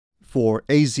For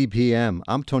AZPM,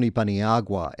 I'm Tony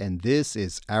Paniagua, and this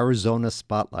is Arizona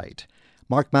Spotlight.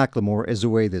 Mark McLemore is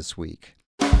away this week.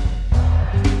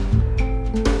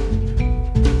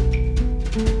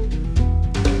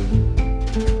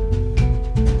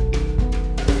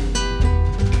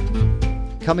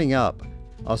 Coming up,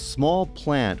 a small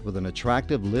plant with an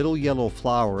attractive little yellow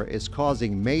flower is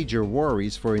causing major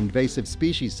worries for invasive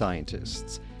species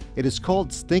scientists. It is called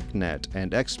stinknet,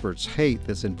 and experts hate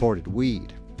this imported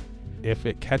weed. If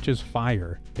it catches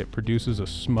fire, it produces a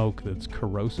smoke that's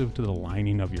corrosive to the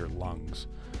lining of your lungs.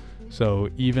 So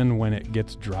even when it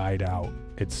gets dried out,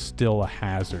 it's still a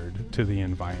hazard to the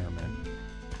environment.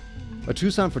 A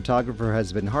Tucson photographer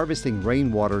has been harvesting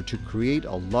rainwater to create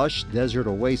a lush desert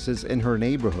oasis in her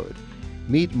neighborhood.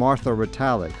 Meet Martha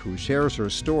Retallick, who shares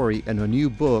her story in a new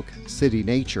book, City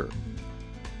Nature.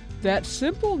 That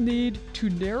simple need to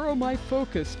narrow my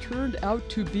focus turned out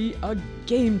to be a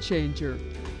game changer.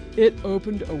 It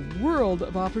opened a world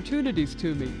of opportunities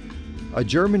to me. A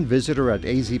German visitor at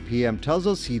AZPM tells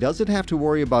us he doesn't have to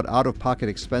worry about out-of-pocket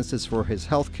expenses for his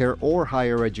healthcare or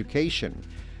higher education.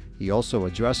 He also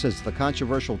addresses the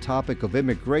controversial topic of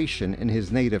immigration in his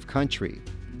native country.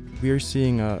 We are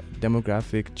seeing a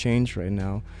demographic change right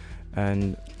now,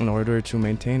 and in order to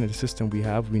maintain the system we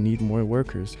have, we need more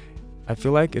workers. I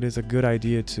feel like it is a good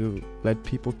idea to let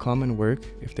people come and work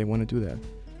if they want to do that.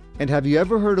 And have you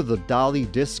ever heard of the Dolly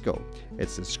Disco?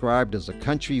 It's described as a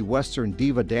country western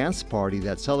diva dance party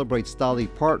that celebrates Dolly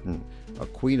Parton, a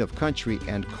queen of country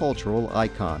and cultural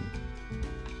icon.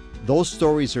 Those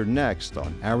stories are next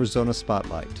on Arizona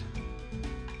Spotlight.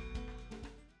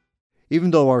 Even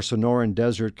though our Sonoran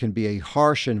desert can be a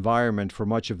harsh environment for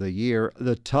much of the year,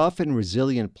 the tough and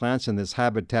resilient plants in this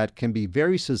habitat can be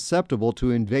very susceptible to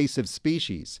invasive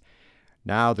species.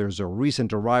 Now there's a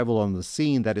recent arrival on the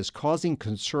scene that is causing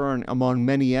concern among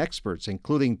many experts,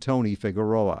 including Tony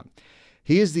Figueroa.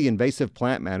 He is the invasive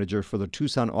plant manager for the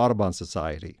Tucson Audubon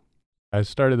Society. I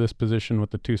started this position with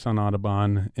the Tucson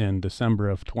Audubon in December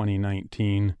of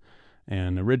 2019,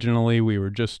 and originally we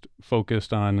were just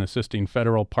focused on assisting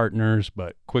federal partners,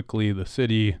 but quickly the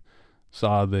city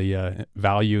saw the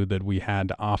value that we had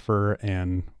to offer,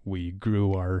 and we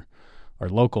grew our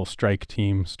local strike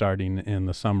team starting in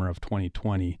the summer of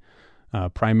 2020.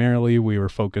 Primarily, we were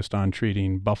focused on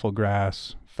treating buffalo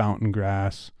grass, fountain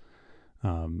grass,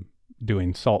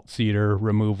 doing salt cedar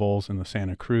removals in the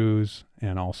Santa Cruz,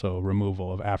 and also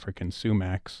removal of African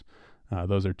sumacs.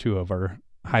 Those are two of our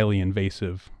highly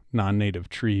invasive non-native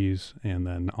trees, and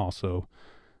then also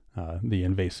the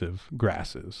invasive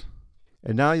grasses.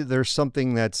 And now there's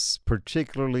something that's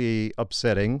particularly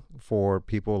upsetting for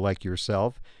people like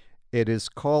yourself. It is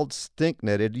called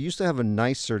stinknet. It used to have a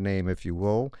nicer name, if you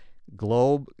will,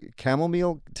 globe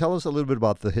chamomile. Tell us a little bit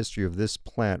about the history of this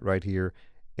plant right here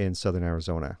in southern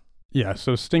Arizona. Yeah,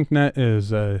 so stinknet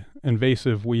is an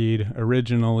invasive weed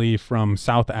originally from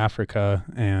South Africa,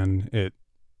 and it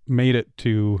made it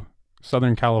to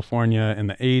Southern California in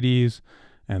the 80s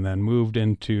and then moved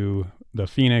into the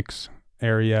Phoenix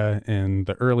area in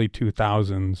the early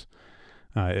 2000s.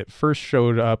 It first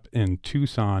showed up in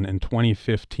Tucson in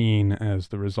 2015 as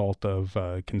the result of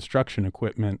construction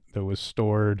equipment that was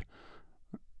stored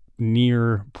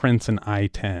near Prince and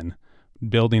I-10,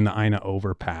 building the Ina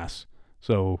overpass.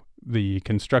 So the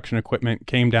construction equipment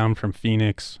came down from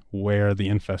Phoenix, where the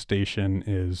infestation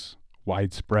is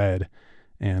widespread,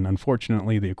 and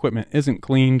unfortunately the equipment isn't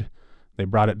cleaned. They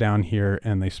brought it down here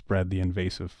and they spread the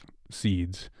invasive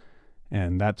seeds,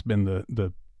 and that's been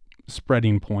the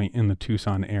spreading point in the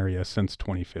Tucson area since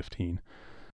 2015.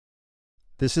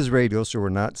 This is radio, so we're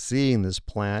not seeing this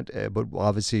plant, but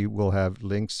obviously we'll have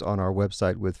links on our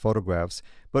website with photographs.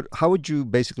 But how would you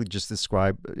basically just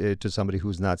describe it to somebody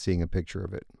who's not seeing a picture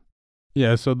of it?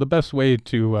 Yeah, so the best way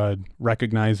to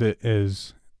recognize it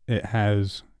is it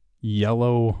has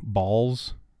yellow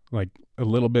balls, like a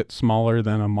little bit smaller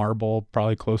than a marble,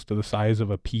 probably close to the size of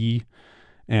a pea.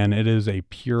 And it is a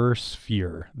pure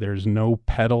sphere. There's no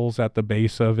petals at the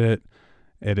base of it.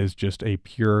 It is just a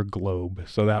pure globe.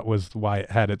 So that was why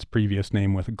it had its previous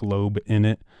name with globe in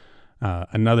it.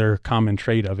 Another common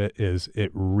trait of it is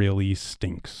it really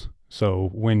stinks. So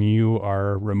when you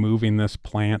are removing this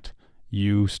plant,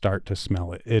 you start to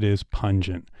smell it. It is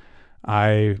pungent.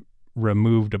 I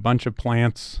removed a bunch of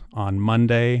plants on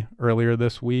Monday earlier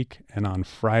this week, and on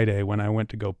Friday when I went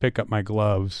to go pick up my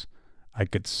gloves, I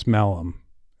could smell them.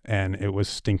 And it was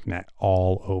stinknet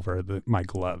all over my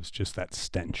gloves, just that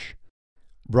stench.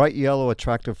 Bright yellow,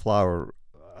 attractive flower,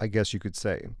 I guess you could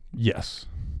say. Yes,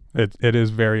 it is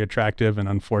very attractive, and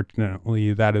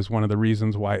unfortunately, that is one of the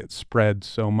reasons why it spread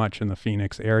so much in the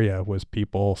Phoenix area, was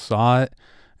people saw it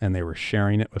and they were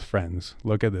sharing it with friends.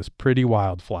 Look at this pretty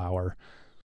wildflower.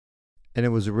 And it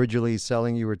was originally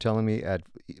selling, you were telling me, at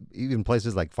even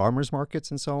places like farmers markets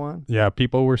and so on? Yeah,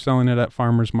 people were selling it at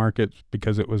farmers markets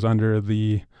because it was under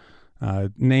the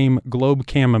name Globe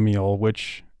Chamomile,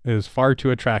 which is far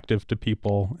too attractive to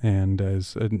people and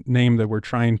is a name that we're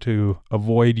trying to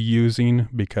avoid using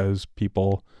because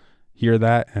people hear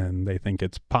that and they think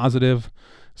it's positive.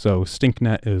 So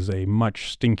stinknet is a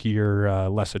much stinkier,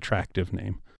 less attractive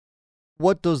name.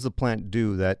 What does the plant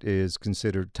do that is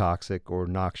considered toxic or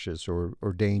noxious or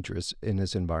dangerous in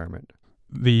this environment?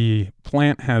 The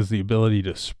plant has the ability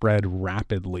to spread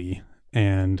rapidly,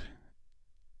 and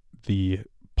the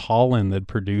pollen that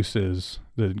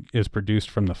is produced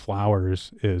from the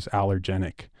flowers is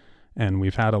allergenic. And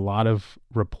we've had a lot of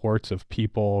reports of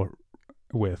people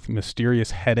with mysterious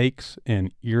headaches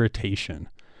and irritation.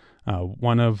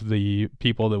 One of the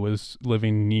people that was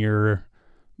living near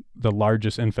the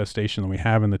largest infestation that we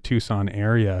have in the Tucson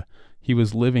area, he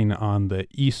was living on the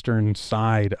eastern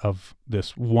side of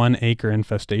this 1 acre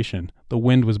infestation. The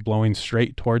wind was blowing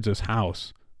straight towards his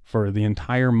house for the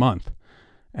entire month.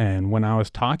 And when I was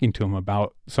talking to him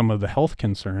about some of the health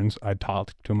concerns, I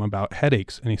talked to him about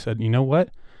headaches. And he said, you know what?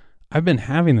 I've been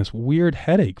having this weird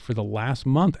headache for the last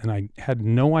month, and I had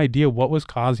no idea what was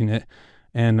causing it.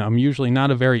 And I'm usually not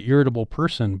a very irritable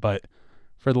person, but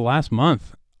for the last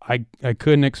month, I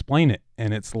couldn't explain it.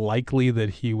 And it's likely that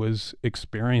he was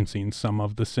experiencing some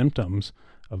of the symptoms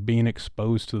of being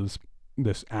exposed to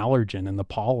this allergen in the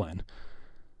pollen.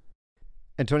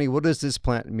 And Tony, what does this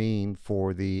plant mean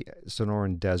for the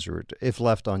Sonoran Desert if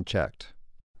left unchecked?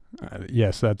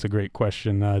 Yes, that's a great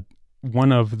question.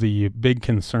 One of the big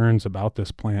concerns about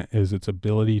this plant is its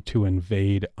ability to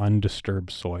invade undisturbed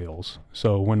soils.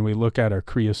 So when we look at our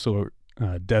creosote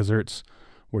deserts,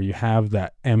 where you have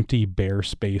that empty bare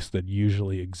space that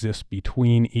usually exists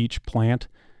between each plant,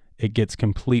 it gets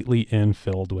completely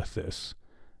infilled with this.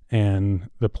 And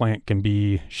the plant can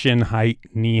be shin height,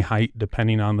 knee height,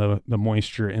 depending on the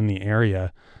moisture in the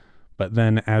area. But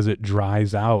then as it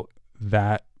dries out,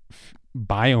 that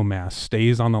biomass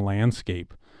stays on the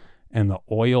landscape, and the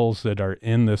oils that are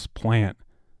in this plant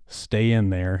stay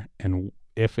in there. And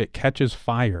if it catches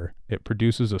fire, it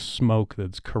produces a smoke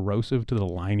that's corrosive to the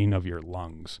lining of your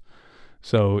lungs.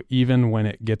 So even when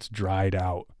it gets dried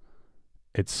out,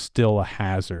 it's still a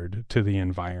hazard to the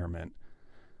environment.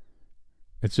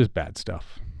 It's just bad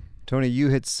stuff. Tony,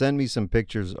 you had sent me some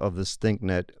pictures of the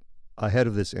stinknet ahead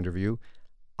of this interview.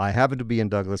 I happened to be in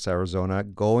Douglas, Arizona,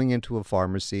 going into a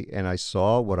pharmacy, and I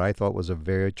saw what I thought was a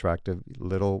very attractive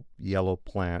little yellow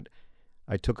plant.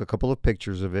 I took a couple of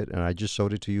pictures of it, and I just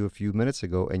showed it to you a few minutes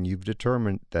ago, and you've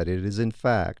determined that it is, in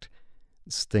fact,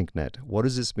 stinknet. What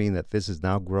does this mean that this is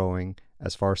now growing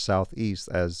as far southeast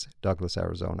as Douglas,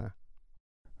 Arizona?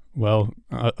 Well,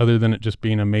 other than it just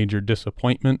being a major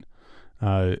disappointment,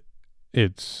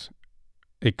 it's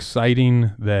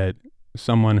exciting that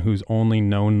someone who's only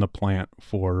known the plant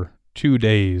for 2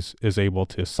 days is able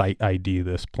to site ID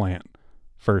this plant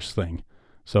first thing.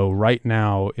 So right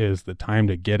now is the time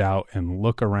to get out and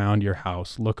look around your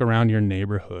house, look around your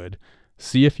neighborhood,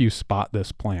 see if you spot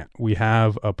this plant. We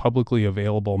have a publicly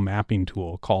available mapping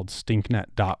tool called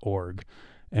stinknet.org.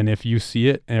 And if you see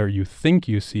it or you think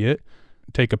you see it,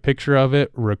 take a picture of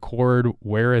it, record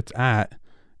where it's at,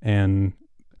 and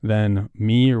then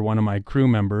me or one of my crew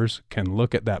members can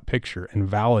look at that picture and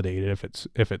validate it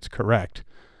if it's correct.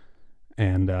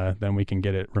 And then we can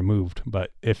get it removed.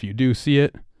 But if you do see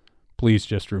it, please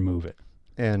just remove it.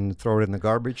 And throw it in the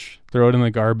garbage? Throw it in the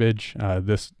garbage.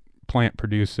 This plant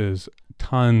produces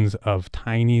tons of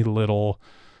tiny little,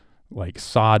 like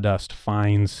sawdust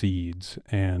fine seeds,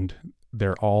 and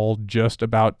they're all just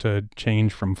about to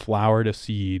change from flower to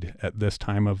seed at this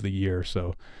time of the year.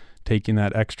 So taking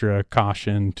that extra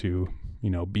caution to,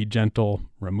 be gentle,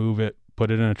 remove it, put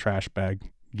it in a trash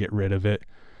bag, get rid of it.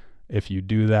 If you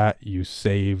do that, you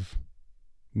save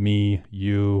me,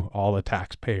 you, all the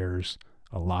taxpayers,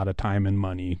 a lot of time and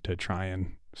money to try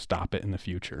and stop it in the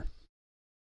future.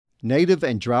 Native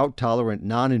and drought-tolerant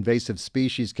non-invasive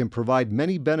species can provide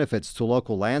many benefits to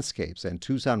local landscapes, and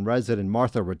Tucson resident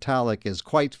Martha Retallick is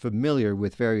quite familiar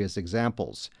with various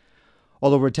examples.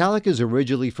 Although Retallick is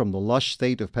originally from the lush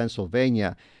state of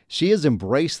Pennsylvania, she has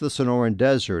embraced the Sonoran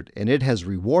Desert, and it has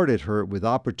rewarded her with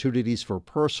opportunities for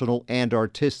personal and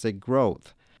artistic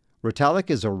growth.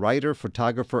 Retallick is a writer,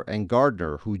 photographer, and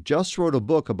gardener who just wrote a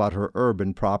book about her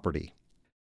urban property.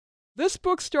 This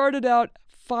book started out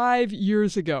 5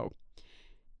 years ago.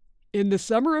 In the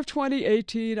summer of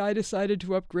 2018, I decided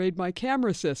to upgrade my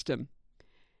camera system.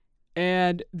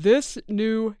 And this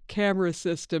new camera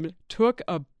system took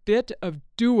a bit of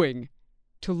doing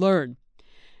to learn.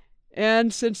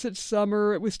 And since it's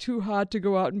summer, it was too hot to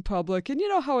go out in public. And you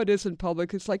know how it is in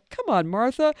public. It's like, come on,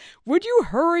 Martha, would you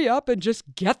hurry up and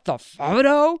just get the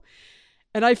photo?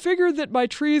 And I figured that my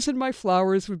trees and my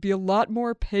flowers would be a lot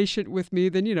more patient with me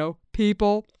than,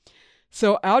 people.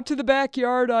 So out to the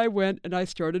backyard I went and I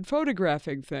started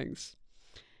photographing things.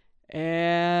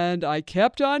 And I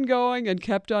kept on going and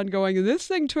kept on going. And this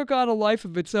thing took on a life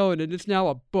of its own, and it's now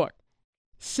a book.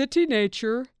 City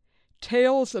Nature,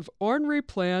 Tales of Ornery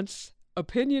Plants,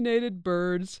 Opinionated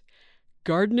Birds,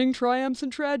 Gardening Triumphs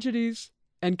and Tragedies,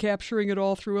 and Capturing It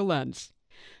All Through a Lens.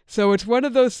 So it's one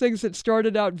of those things that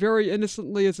started out very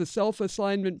innocently as a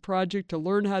self-assignment project to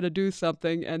learn how to do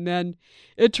something, and then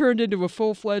it turned into a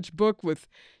full-fledged book with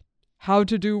how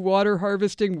to do water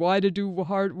harvesting, why to do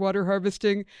water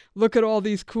harvesting, look at all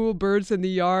these cool birds in the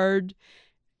yard,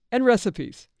 and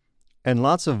recipes. And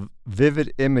lots of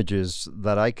vivid images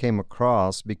that I came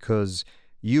across because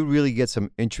you really get some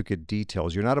intricate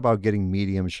details. You're not about getting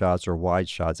medium shots or wide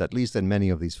shots, at least in many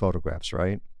of these photographs,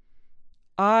 right?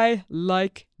 I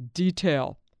like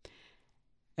detail.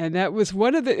 And that was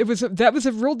that was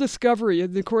a real discovery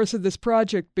in the course of this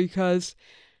project, because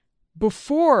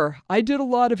before I did a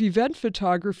lot of event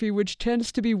photography, which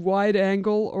tends to be wide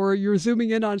angle, or you're zooming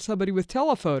in on somebody with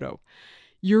telephoto.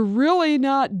 You're really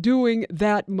not doing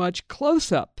that much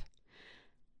close-up.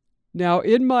 Now,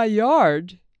 in my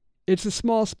yard, it's a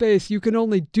small space. You can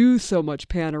only do so much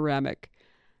panoramic.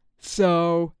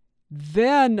 So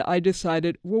then I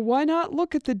decided, well, why not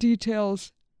look at the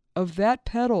details of that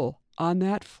petal on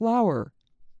that flower?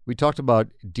 We talked about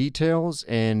details,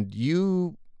 and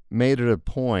you made it a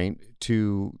point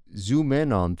to zoom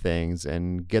in on things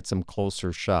and get some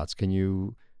closer shots. Can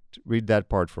you read that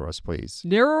part for us, please?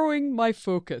 Narrowing my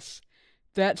focus.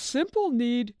 That simple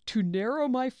need to narrow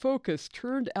my focus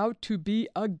turned out to be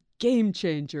a game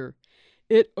changer.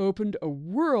 It opened a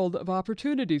world of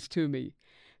opportunities to me.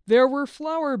 There were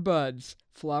flower buds,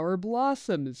 flower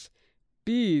blossoms,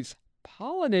 bees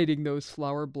pollinating those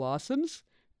flower blossoms,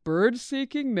 birds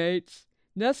seeking mates,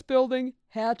 nest building,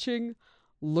 hatching,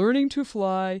 learning to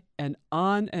fly, and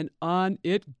on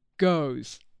it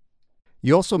goes.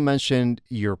 You also mentioned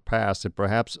your past and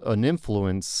perhaps an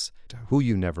influence who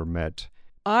you never met.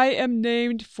 I am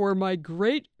named for my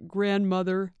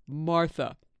great-grandmother,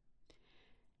 Martha.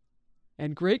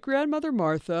 And great-grandmother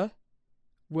Martha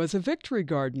was a victory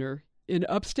gardener in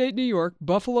upstate New York,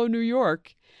 Buffalo, New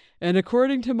York, and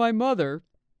according to my mother,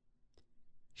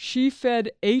 she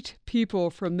fed 8 people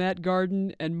from that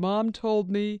garden, and Mom told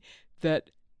me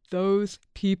that those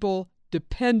people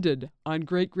depended on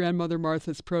great-grandmother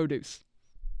Martha's produce.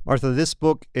 Martha, this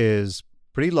book is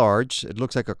pretty large. It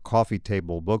looks like a coffee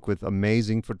table book with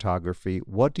amazing photography.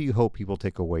 What do you hope people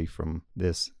take away from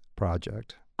this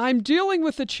project? I'm dealing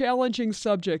with a challenging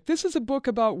subject. This is a book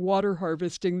about water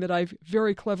harvesting that I've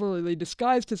very cleverly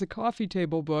disguised as a coffee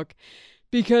table book,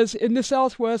 because in the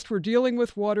Southwest, we're dealing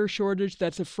with water shortage.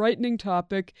 That's a frightening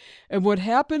topic. And what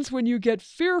happens when you get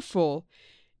fearful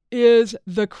is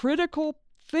the critical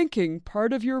thinking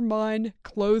part of your mind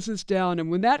closes down. And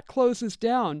when that closes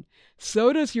down,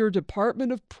 so does your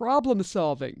department of problem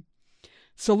solving.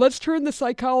 So let's turn the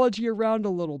psychology around a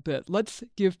little bit. Let's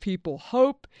give people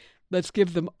hope. Let's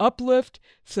give them uplift,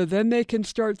 so then they can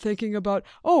start thinking about,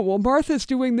 oh, well, Martha's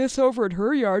doing this over at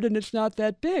her yard and it's not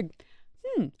that big.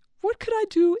 What could I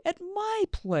do at my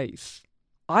place?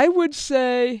 I would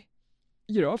say,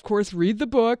 of course, read the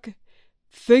book,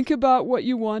 think about what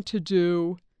you want to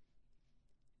do,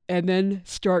 and then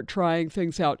start trying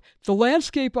things out. The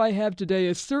landscape I have today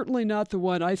is certainly not the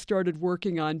one I started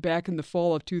working on back in the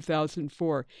fall of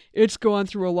 2004. It's gone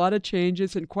through a lot of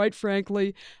changes, and quite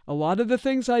frankly, a lot of the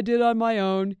things I did on my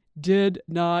own did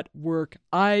not work.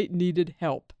 I needed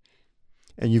help.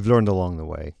 And you've learned along the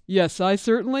way. Yes, I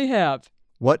certainly have.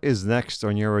 What is next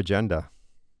on your agenda?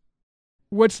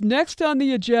 What's next on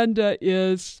the agenda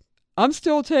is I'm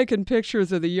still taking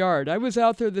pictures of the yard. I was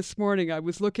out there this morning. I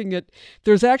was looking at,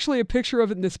 there's actually a picture of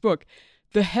it in this book.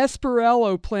 The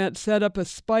Hesperaloe plant set up a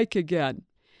spike again.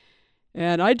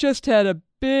 And I just had a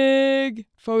big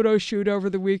photo shoot over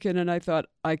the weekend, and I thought,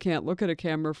 I can't look at a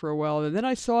camera for a while. And then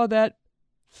I saw that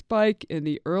spike in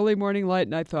the early morning light,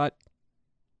 and I thought,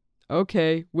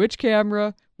 okay, which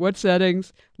camera, what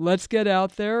settings, let's get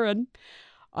out there. And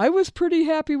I was pretty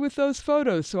happy with those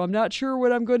photos, so I'm not sure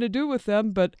what I'm going to do with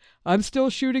them, but I'm still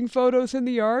shooting photos in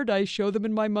the yard. I show them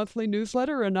in my monthly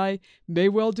newsletter, and I may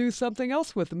well do something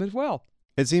else with them as well.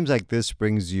 It seems like this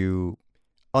brings you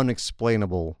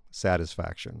unexplainable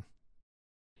satisfaction.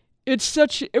 It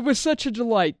was such a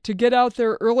delight to get out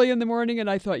there early in the morning, and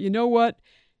I thought, you know what?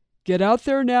 Get out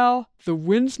there now. The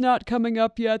wind's not coming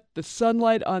up yet. The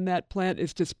sunlight on that plant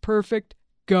is just perfect.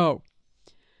 Go.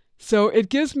 So it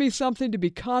gives me something to be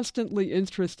constantly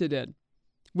interested in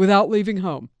without leaving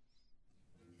home.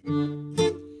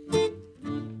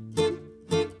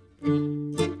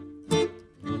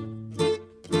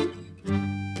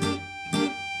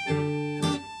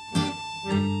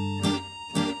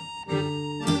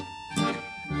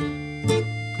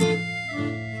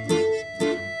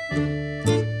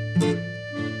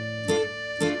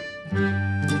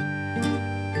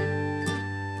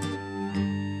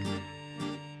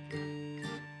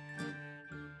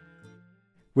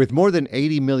 With more than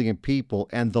 80 million people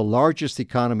and the largest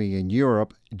economy in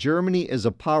Europe, Germany is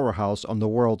a powerhouse on the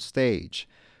world stage.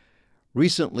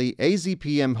 Recently,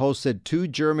 AZPM hosted 2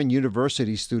 German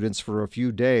university students for a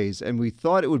few days, and we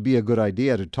thought it would be a good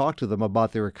idea to talk to them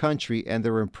about their country and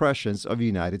their impressions of the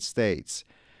United States.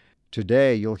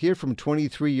 Today, you'll hear from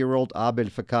 23-year-old Abel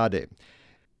Fekade.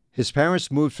 His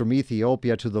parents moved from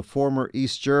Ethiopia to the former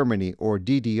East Germany, or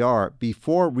DDR,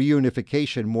 before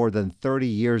reunification more than 30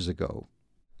 years ago.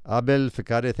 Abel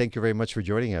Fekade, thank you very much for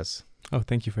joining us. Oh,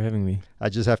 thank you for having me. I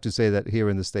just have to say that here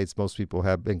in the States, most people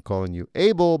have been calling you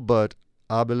Abel, but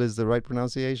Abel is the right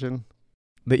pronunciation?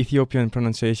 The Ethiopian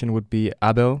pronunciation would be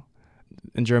Abel.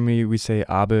 In Germany, we say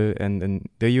Abel, and in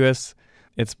the US,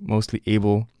 it's mostly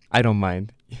Abel. I don't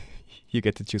mind. You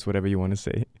get to choose whatever you want to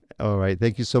say. All right.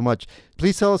 Thank you so much.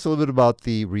 Please tell us a little bit about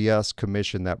the RIAS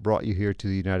Commission that brought you here to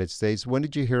the United States. When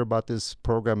did you hear about this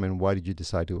program, and why did you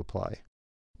decide to apply?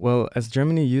 Well, as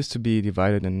Germany used to be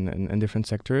divided in different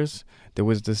sectors, there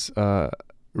was this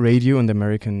radio in the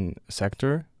American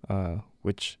sector,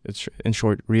 which is in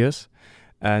short RIAS.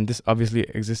 And this obviously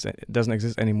doesn't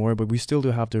exist anymore, but we still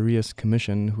do have the RIAS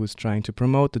Commission, who's trying to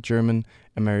promote the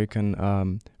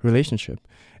German-American relationship.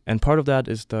 And part of that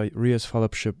is the RIAS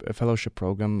fellowship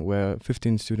program, where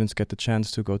 15 students get the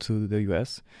chance to go to the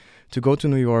U.S., to go to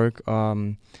New York,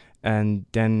 and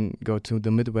then go to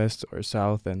the Midwest or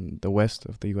South and the West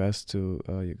of the U.S. to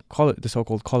the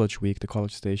so-called College Week, the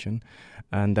College Station.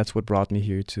 And that's what brought me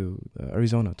here to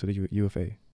Arizona, to the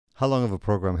UFA. How long of a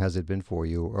program has it been for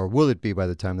you, or will it be by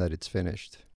the time that it's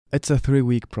finished? It's a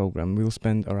 3-week program. We'll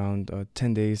spend around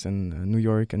 10 days in New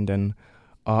York, and then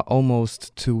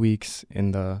almost 2 weeks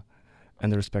in the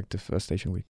respective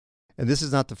station week. And this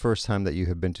is not the first time that you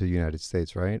have been to the United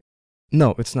States, right?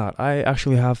 No, it's not. I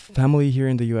actually have family here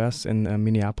in the U.S. in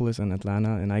Minneapolis and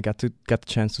Atlanta, and I got the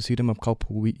chance to see them a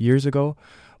couple years ago.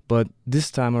 But this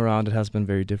time around, it has been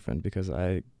very different because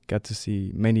I got to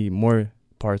see many more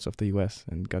parts of the U.S.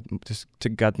 and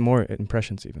got more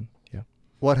impressions even. Yeah.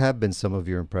 What have been some of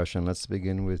your impressions? Let's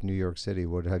begin with New York City.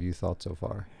 What have you thought so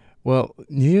far? Well,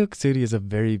 New York City is a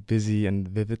very busy and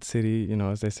vivid city,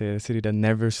 as they say, a city that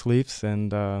never sleeps,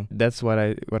 and that's what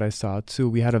I saw too.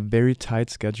 We had a very tight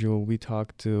schedule. We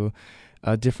talked to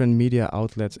different media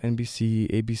outlets, NBC,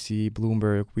 ABC,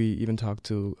 Bloomberg. We even talked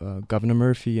to Governor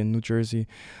Murphy in New Jersey.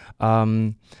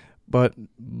 But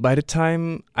by the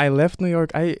time I left New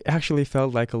York, I actually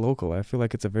felt like a local. I feel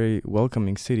like it's a very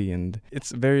welcoming city, and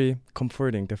it's very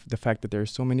comforting. The fact that there are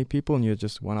so many people and you're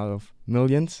just one out of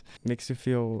millions makes you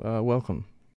feel welcome.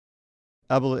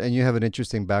 Abel, and you have an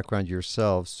interesting background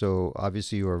yourself. So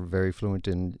obviously you are very fluent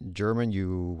in German.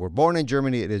 You were born in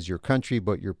Germany. It is your country,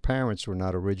 but your parents were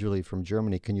not originally from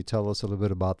Germany. Can you tell us a little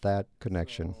bit about that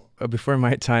connection? Before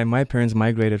my time, my parents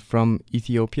migrated from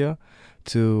Ethiopia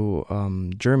to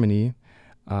Germany.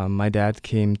 My dad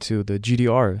came to the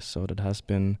GDR, so that has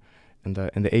been in the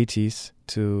 80s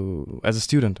as a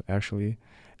student actually,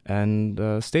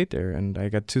 and stayed there. And I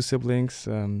got 2 siblings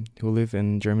who live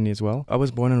in Germany as well. I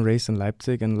was born and raised in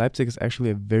Leipzig, and Leipzig is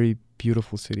actually a very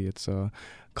beautiful city. It's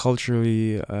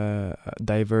culturally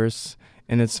diverse,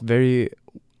 and it's very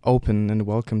open and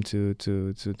welcome to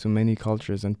many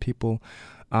cultures and people,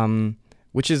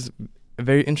 which is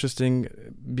very interesting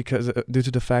because due to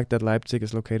the fact that Leipzig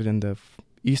is located in the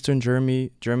Eastern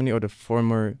Germany, or the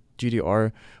former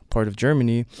GDR part of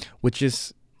Germany, which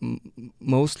is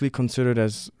mostly considered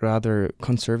as rather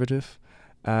conservative,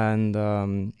 and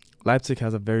Leipzig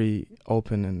has a very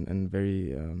open and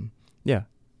very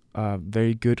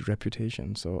very good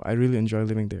reputation. So I really enjoy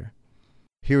living there.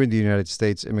 Here in the United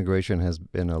States, immigration has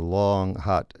been a long,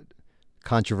 hot,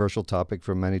 controversial topic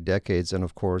for many decades, and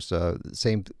of course,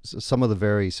 some of the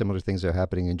very similar things are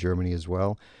happening in Germany as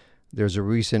well. There's a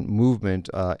recent movement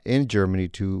in Germany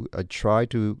to try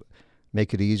to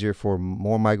make it easier for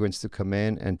more migrants to come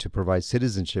in and to provide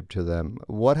citizenship to them.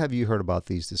 What have you heard about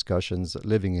these discussions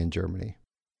living in Germany?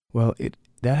 Well,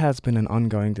 that has been an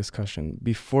ongoing discussion.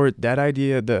 Before that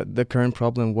idea, the current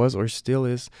problem was or still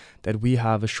is that we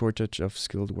have a shortage of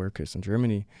skilled workers in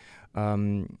Germany.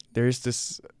 There is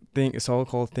this thing, a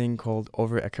so-called thing called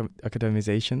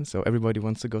over-academization. So everybody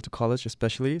wants to go to college,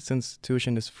 especially since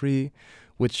tuition is free,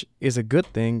 which is a good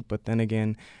thing. But then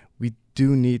again, we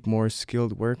do need more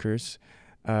skilled workers.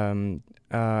 And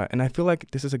I feel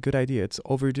like this is a good idea. It's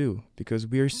overdue because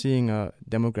we are seeing a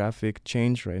demographic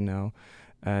change right now.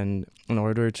 And in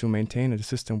order to maintain the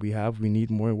system we have, we need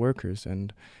more workers.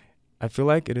 And I feel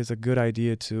like it is a good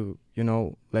idea to,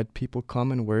 let people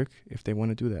come and work if they want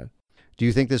to do that. Do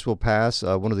you think this will pass?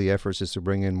 One of the efforts is to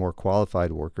bring in more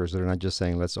qualified workers that are not just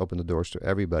saying, let's open the doors to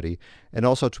everybody, and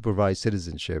also to provide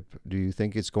citizenship. Do you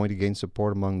think it's going to gain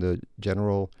support among the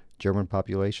general German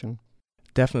population?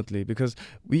 Definitely, because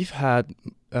we've had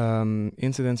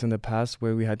incidents in the past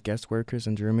where we had guest workers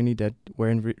in Germany that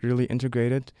weren't really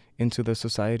integrated into the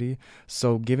society.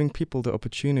 So giving people the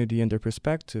opportunity and their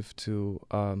perspective to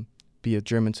be a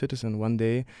German citizen one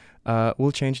day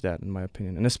will change that, in my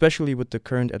opinion. And especially with the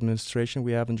current administration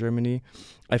we have in Germany,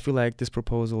 I feel like this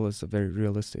proposal is very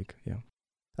realistic. Yeah.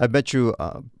 I met you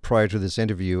prior to this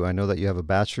interview. I know that you have a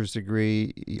bachelor's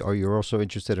degree. Are you also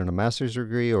interested in a master's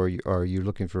degree, or are you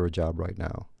looking for a job right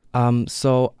now?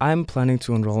 So I'm planning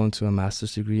to enroll into a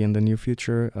master's degree in the near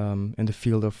future in the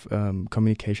field of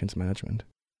communications management.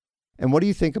 And what do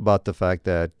you think about the fact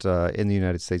that in the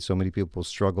United States, so many people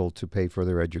struggle to pay for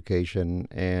their education?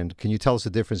 And can you tell us the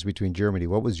difference between Germany?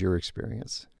 What was your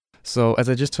experience? So as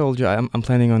I just told you, I'm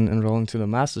planning on enrolling to the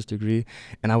master's degree,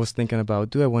 and I was thinking about,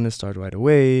 do I want to start right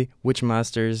away? Which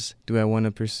master's do I want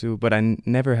to pursue? But I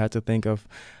never had to think of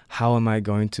how am I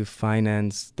going to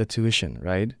finance the tuition,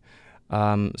 right?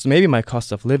 So maybe my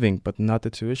cost of living, but not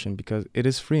the tuition, because it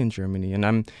is free in Germany, and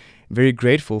I'm very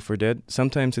grateful for that.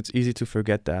 Sometimes it's easy to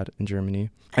forget that in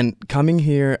Germany. And coming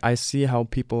here, I see how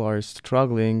people are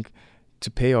struggling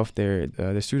to pay off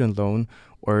their student loan,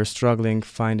 or struggling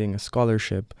finding a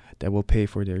scholarship that will pay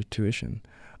for their tuition,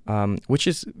 which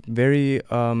is very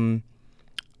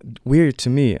weird to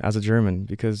me as a German,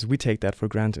 because we take that for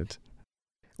granted.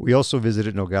 We also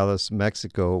visited Nogales,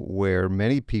 Mexico, where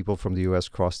many people from the U.S.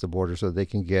 cross the border so that they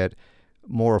can get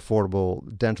more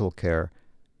affordable dental care.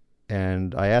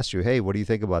 And I asked you, hey, what do you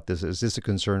think about this? Is this a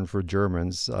concern for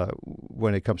Germans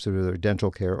when it comes to their dental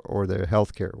care or their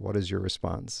health care? What is your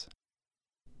response?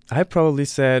 I probably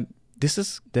said, this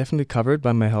is definitely covered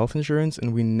by my health insurance,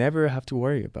 and we never have to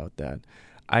worry about that.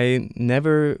 I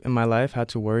never in my life had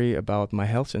to worry about my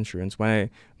health insurance. When I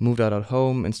moved out of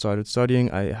home and started studying,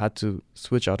 I had to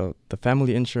switch out of the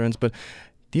family insurance, but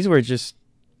these were just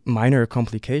minor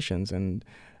complications. And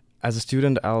as a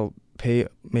student, I'll pay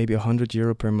maybe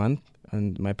 €100 per month,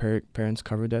 and my parents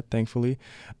covered that, thankfully.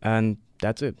 And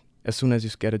that's it. As soon as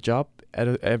you get a job,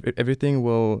 everything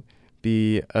will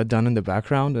be done in the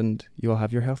background, and you'll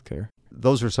have your health care.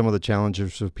 Those are some of the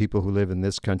challenges for people who live in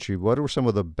this country. What are some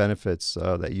of the benefits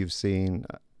that you've seen?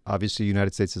 Obviously, the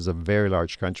United States is a very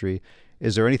large country.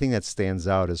 Is there anything that stands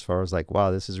out as far as like, wow,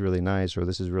 this is really nice, or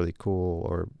this is really cool,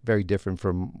 or very different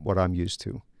from what I'm used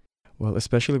to? Well,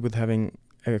 especially with having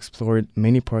explored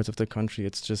many parts of the country,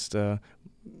 it's just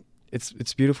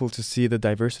it's beautiful to see the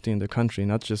diversity in the country,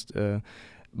 not just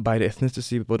by the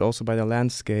ethnicity, but also by the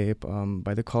landscape,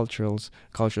 by the cultures,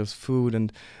 food.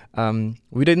 And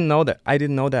we didn't know that. I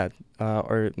didn't know that,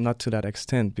 or not to that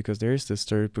extent, because there is this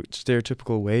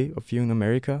stereotypical way of viewing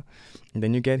America. And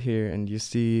then you get here and you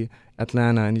see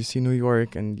Atlanta and you see New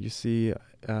York and you see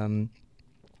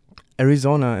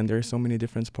Arizona, and there are so many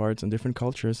different parts and different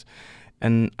cultures.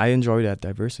 And I enjoy that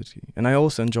diversity. And I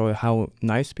also enjoy how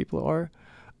nice people are.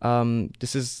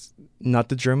 This is not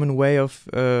the German way of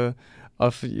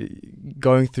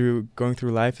going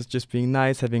through life. It's just being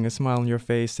nice, having a smile on your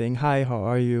face, saying hi, how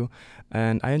are you?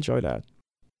 And I enjoy that.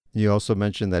 You also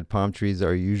mentioned that palm trees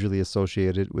are usually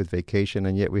associated with vacation,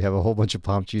 and yet we have a whole bunch of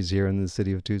palm trees here in the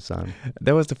city of Tucson.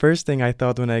 That was the first thing I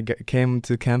thought when I came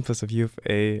to campus of U of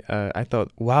A. I thought,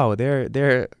 wow, there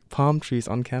are palm trees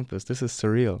on campus. This is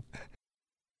surreal.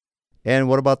 And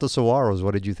what about the saguaros?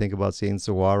 What did you think about seeing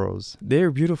saguaros? They're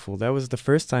beautiful. That was the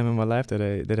first time in my life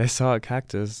that I saw a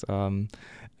cactus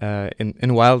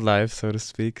in wildlife, so to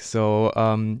speak. So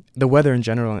the weather in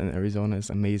general in Arizona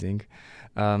is amazing,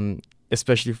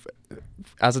 especially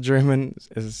as a German,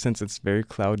 since it's very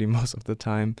cloudy most of the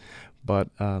time. But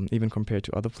even compared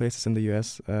to other places in the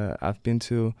U.S. I've been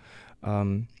to,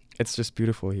 it's just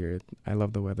beautiful here. I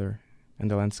love the weather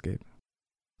and the landscape.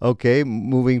 Okay,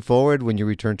 moving forward, when you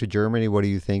return to Germany, what do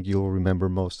you think you'll remember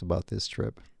most about this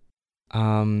trip?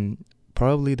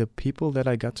 Probably the people that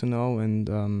I got to know,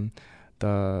 and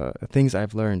the things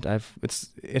I've learned.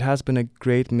 It has been a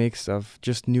great mix of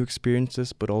just new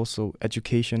experiences, but also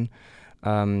education.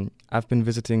 I've been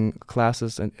visiting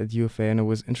classes at UFA, and it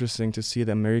was interesting to see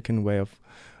the American way of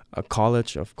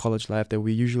college life that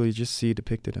we usually just see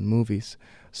depicted in movies.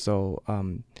 So,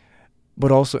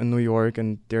 but also in New York,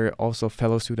 and there are also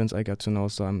fellow students I got to know.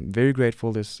 So I'm very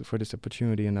grateful for this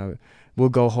opportunity, and I will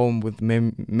go home with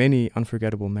many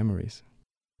unforgettable memories.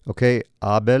 Okay,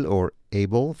 Abel or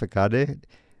Abel Fekade,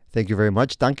 thank you very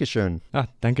much. Dankeschön.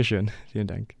 Dankeschön. Vielen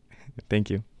Dank.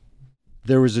 Thank you.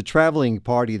 There is a traveling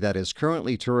party that is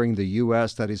currently touring the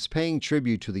U.S. that is paying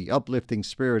tribute to the uplifting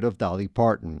spirit of Dolly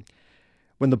Parton.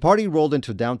 When the party rolled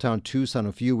into downtown Tucson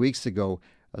a few weeks ago,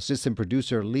 assistant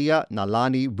producer Leah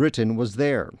Nalani Britton was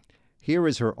there. Here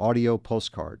is her audio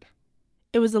postcard.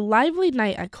 It was a lively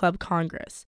night at Club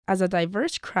Congress, as a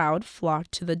diverse crowd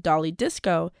flocked to the Dolly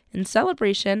Disco in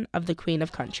celebration of the Queen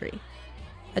of Country.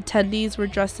 Attendees were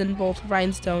dressed in both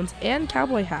rhinestones and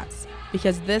cowboy hats,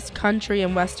 because this country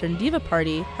and western diva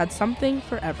party had something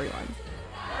for everyone.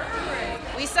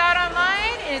 We saw it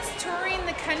online, and it's touring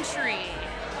the country.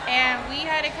 And we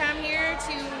had to come here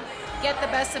to get the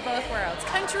best of both worlds,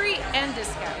 country and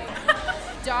disco.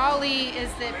 Dolly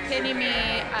is the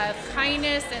epitome of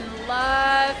kindness and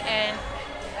love and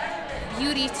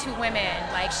beauty to women.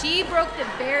 Like, she broke the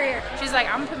barrier. She's like,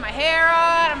 I'm gonna put my hair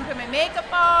on, I'm gonna put my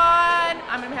makeup on,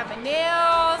 I'm gonna have my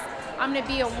nails, I'm gonna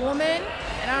be a woman,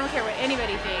 and I don't care what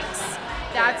anybody thinks.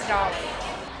 That's Dolly.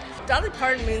 Dolly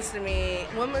Parton means to me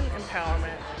woman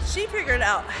empowerment. She figured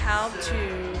out how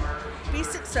to be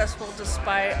successful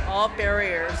despite all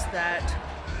barriers that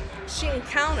she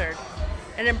encountered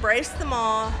and embraced them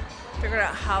all, figured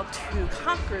out how to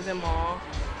conquer them all,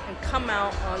 and come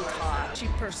out on top. She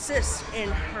persists in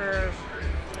her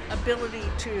ability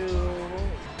to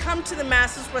come to the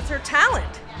masses with her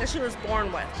talent that she was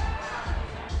born with.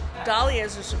 Dolly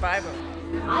is a survivor.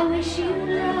 I wish you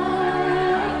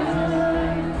love.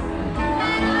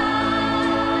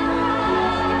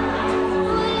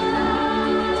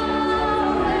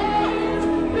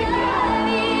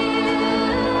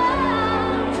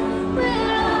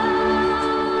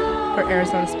 For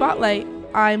Arizona Spotlight,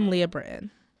 I'm Leah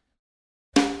Britton.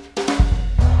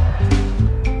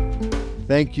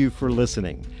 Thank you for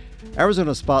listening.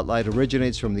 Arizona Spotlight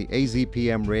originates from the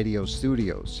AZPM radio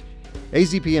studios.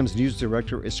 AZPM's news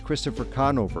director is Christopher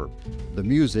Conover. The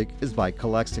music is by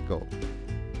Calexico.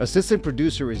 Assistant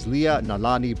producer is Leah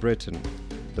Nalani Britton.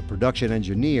 The production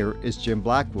engineer is Jim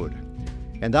Blackwood.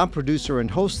 And I'm producer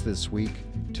and host this week,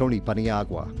 Tony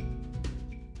Paniagua.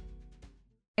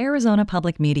 Arizona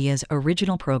Public Media's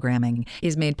original programming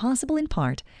is made possible in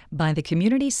part by the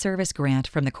Community Service Grant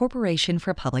from the Corporation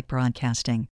for Public Broadcasting.